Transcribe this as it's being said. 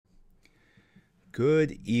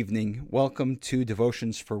Good evening. Welcome to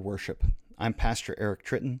Devotions for Worship. I'm Pastor Eric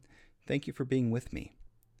Tritton. Thank you for being with me.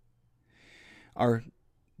 Our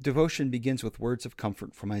devotion begins with words of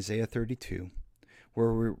comfort from Isaiah 32,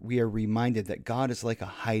 where we are reminded that God is like a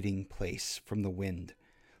hiding place from the wind,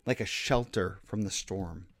 like a shelter from the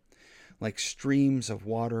storm, like streams of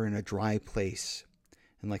water in a dry place,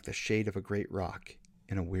 and like the shade of a great rock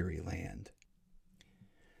in a weary land.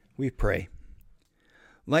 We pray.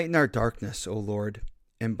 Lighten our darkness, O Lord,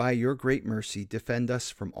 and by your great mercy defend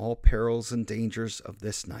us from all perils and dangers of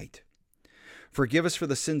this night. Forgive us for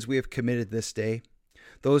the sins we have committed this day,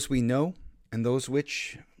 those we know and those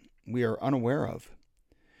which we are unaware of.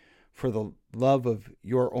 For the love of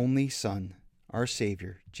your only Son, our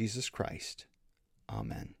Savior, Jesus Christ.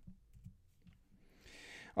 Amen.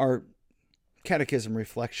 Our catechism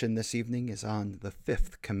reflection this evening is on the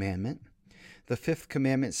fifth commandment. The fifth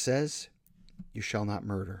commandment says, "You shall not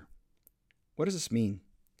murder." What does this mean?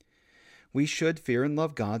 We should fear and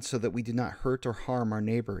love God so that we do not hurt or harm our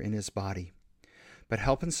neighbor in his body, but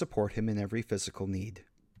help and support him in every physical need.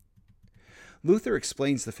 Luther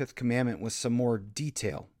explains the fifth commandment with some more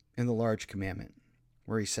detail in the large commandment,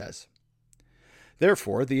 where he says,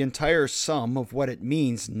 "Therefore, the entire sum of what it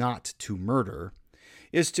means not to murder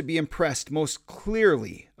is to be impressed most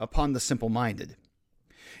clearly upon the simple-minded.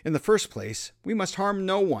 In the first place, we must harm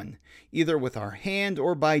no one, either with our hand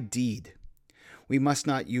or by deed. We must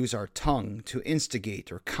not use our tongue to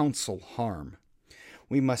instigate or counsel harm.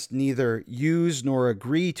 We must neither use nor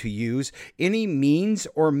agree to use any means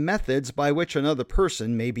or methods by which another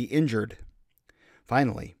person may be injured.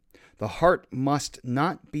 Finally, the heart must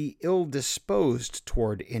not be ill-disposed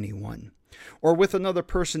toward anyone, or with another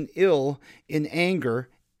person ill in anger,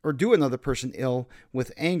 or do another person ill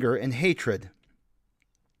with anger and hatred.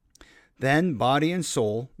 Then body and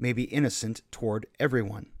soul may be innocent toward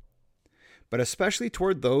everyone, but especially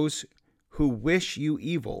toward those who wish you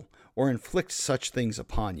evil or inflict such things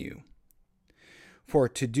upon you. For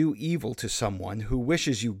to do evil to someone who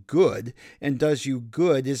wishes you good and does you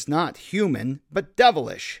good is not human, but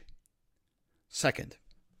devilish. Second,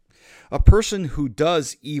 a person who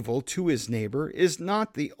does evil to his neighbor is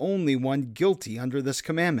not the only one guilty under this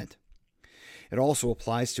commandment. It also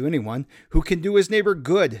applies to anyone who can do his neighbor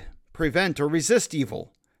good, prevent or resist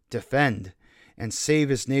evil, defend, and save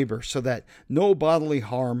his neighbor so that no bodily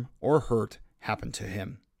harm or hurt happen to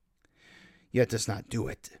him, yet does not do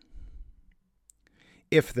it.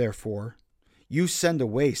 If, therefore, you send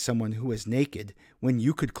away someone who is naked when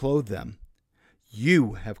you could clothe them,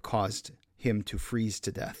 you have caused him to freeze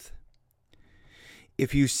to death.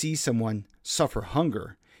 If you see someone suffer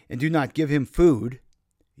hunger and do not give him food,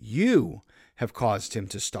 you have caused him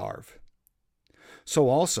to starve. So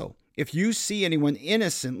also, if you see anyone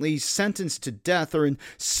innocently sentenced to death or in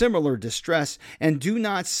similar distress and do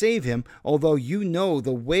not save him, although you know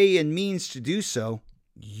the way and means to do so,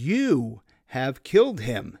 you have killed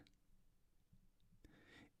him.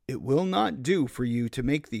 It will not do for you to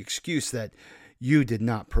make the excuse that you did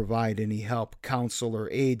not provide any help, counsel, or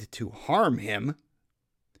aid to harm him,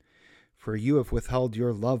 for you have withheld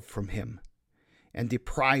your love from him and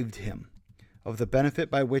deprived him of the benefit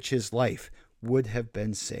by which his life would have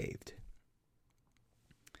been saved.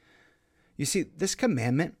 You see, this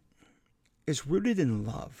commandment is rooted in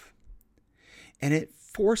love, and it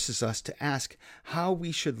forces us to ask how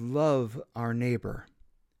we should love our neighbor.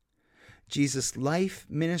 Jesus' life,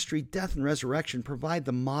 ministry, death, and resurrection provide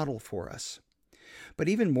the model for us. But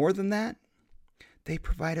even more than that, they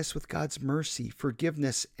provide us with God's mercy,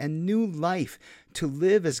 forgiveness, and new life to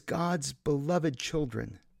live as God's beloved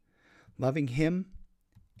children, loving Him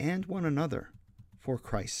and one another for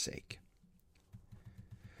Christ's sake.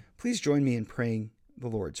 Please join me in praying the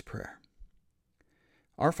Lord's Prayer.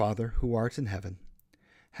 Our Father, who art in heaven,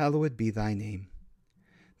 hallowed be thy name.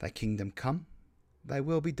 Thy kingdom come, thy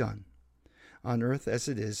will be done, on earth as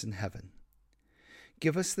it is in heaven.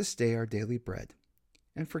 Give us this day our daily bread,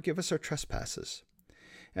 and forgive us our trespasses,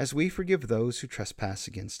 as we forgive those who trespass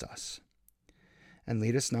against us. And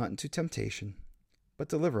lead us not into temptation, but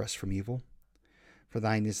deliver us from evil. For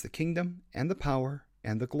thine is the kingdom, and the power,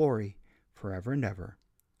 and the glory, forever and ever.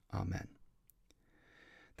 Amen.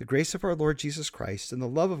 The grace of our Lord Jesus Christ, and the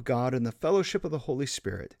love of God, and the fellowship of the Holy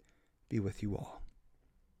Spirit be with you all.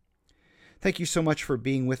 Thank you so much for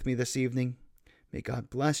being with me this evening. May God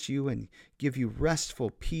bless you and give you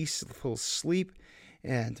restful, peaceful sleep.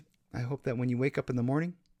 And I hope that when you wake up in the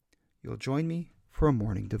morning, you'll join me for a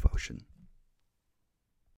morning devotion.